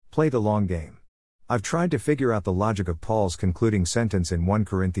Play the long game. I've tried to figure out the logic of Paul's concluding sentence in 1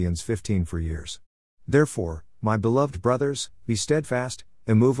 Corinthians 15 for years. Therefore, my beloved brothers, be steadfast,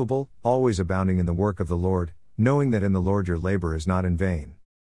 immovable, always abounding in the work of the Lord, knowing that in the Lord your labor is not in vain.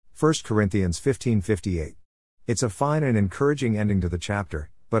 1 Corinthians 15:58. It's a fine and encouraging ending to the chapter,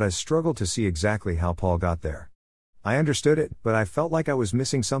 but I struggled to see exactly how Paul got there. I understood it, but I felt like I was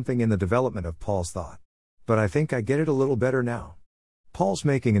missing something in the development of Paul's thought. But I think I get it a little better now. Paul's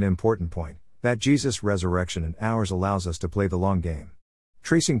making an important point, that Jesus' resurrection and ours allows us to play the long game.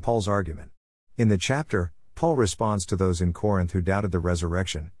 Tracing Paul's argument. In the chapter, Paul responds to those in Corinth who doubted the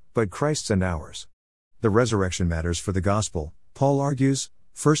resurrection, but Christ's and ours. The resurrection matters for the gospel, Paul argues,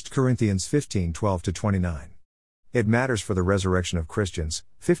 1 Corinthians 15:12-29. It matters for the resurrection of Christians,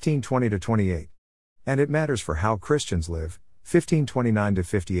 15:20-28. And it matters for how Christians live,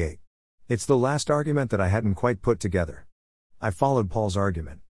 15:29-58. It's the last argument that I hadn't quite put together. I followed Paul's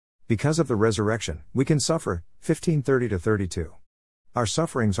argument. Because of the resurrection, we can suffer, 15:30-32. Our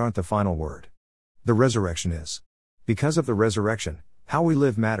sufferings aren't the final word. The resurrection is. Because of the resurrection, how we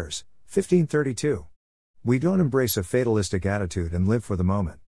live matters, 15:32. We don't embrace a fatalistic attitude and live for the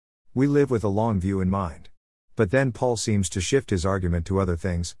moment. We live with a long view in mind. But then Paul seems to shift his argument to other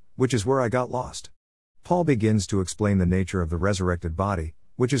things, which is where I got lost. Paul begins to explain the nature of the resurrected body,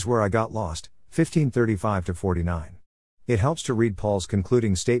 which is where I got lost, 15:35-49. It helps to read Paul's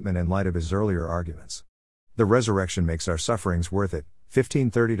concluding statement in light of his earlier arguments. The resurrection makes our sufferings worth it,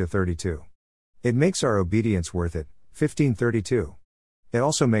 15:30-32. It makes our obedience worth it, 15:32. It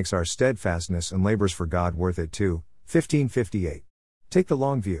also makes our steadfastness and labors for God worth it too, 15:58. Take the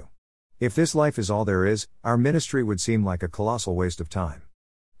long view. If this life is all there is, our ministry would seem like a colossal waste of time.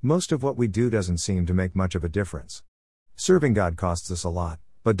 Most of what we do doesn't seem to make much of a difference. Serving God costs us a lot,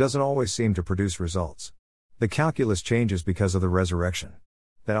 but doesn't always seem to produce results. The calculus changes because of the resurrection.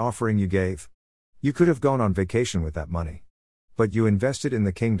 That offering you gave? You could have gone on vacation with that money. But you invested in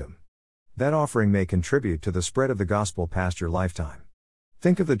the kingdom. That offering may contribute to the spread of the gospel past your lifetime.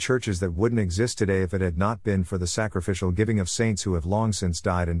 Think of the churches that wouldn't exist today if it had not been for the sacrificial giving of saints who have long since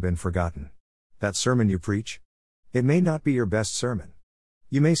died and been forgotten. That sermon you preach? It may not be your best sermon.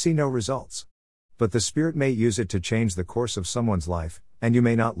 You may see no results. But the Spirit may use it to change the course of someone's life, and you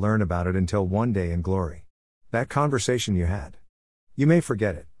may not learn about it until one day in glory. That conversation you had. You may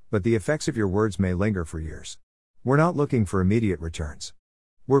forget it, but the effects of your words may linger for years. We're not looking for immediate returns.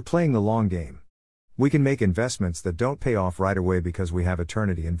 We're playing the long game. We can make investments that don't pay off right away because we have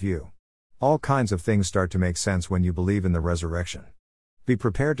eternity in view. All kinds of things start to make sense when you believe in the resurrection. Be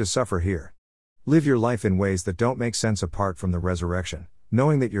prepared to suffer here. Live your life in ways that don't make sense apart from the resurrection,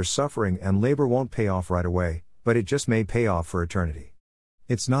 knowing that your suffering and labor won't pay off right away, but it just may pay off for eternity.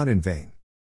 It's not in vain.